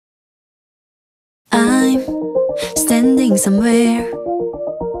time standing somewhere.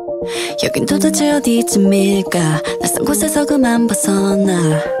 여긴 도대체 어디쯤일까? 낯선 곳에서 그만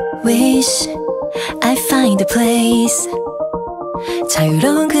벗어나. Wish I find a place.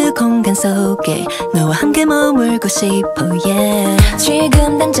 자유로운 그 공간 속에 너와 함께 머물고 싶어 yeah.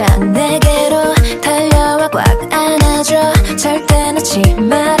 지금 당장 내게로 달려와 꽉 안아줘. 절대 놓지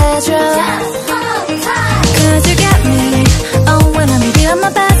말아줘. Cause you got me. Oh when I'm with you I'm my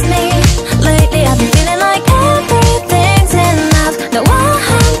best me. Lately I've been feeling like everything's enough. 너와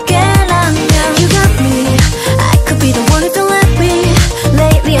함께라면 you got me. I could be the one if you let me.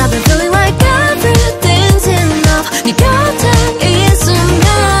 Lately I've been feeling like everything's enough. 네 곁에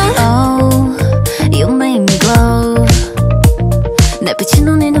You make me glow. 내 비친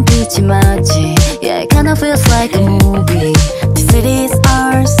눈이 눈빛이 맞지. Yeah, it kinda feels like a movie. This city is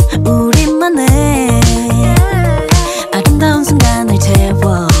ours, 우리만의 아름다운 순간을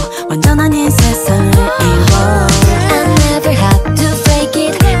채워 완전 아닌 세상을 이뤄. I never have to fake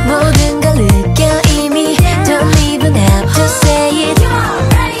it. 모든 걸 느껴 이미. Don't even have to say it.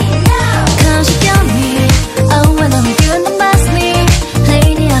 Cause you got me. Oh when I'm with you and don't pass me.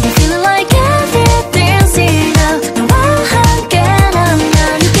 Lately I've been feeling like everything's enough. 너와 함께라면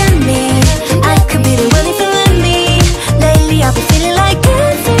you get me. I could be the one if you let me. Lately I've been feeling like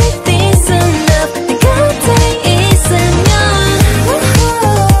everything's enough. 내 곁에 있으면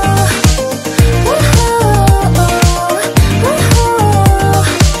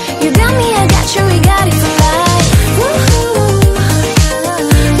You got me, I got you, we got it for life.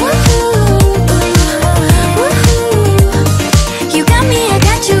 You got me, I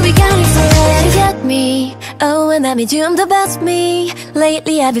got you, we got it for life. You got me, oh when I'm with you I'm the best me.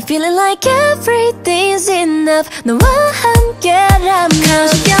 Lately I've been feeling like everything's enough. 너와 함께라면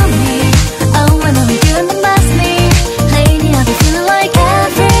Cause you got me, oh when I'm with you I'm the best me.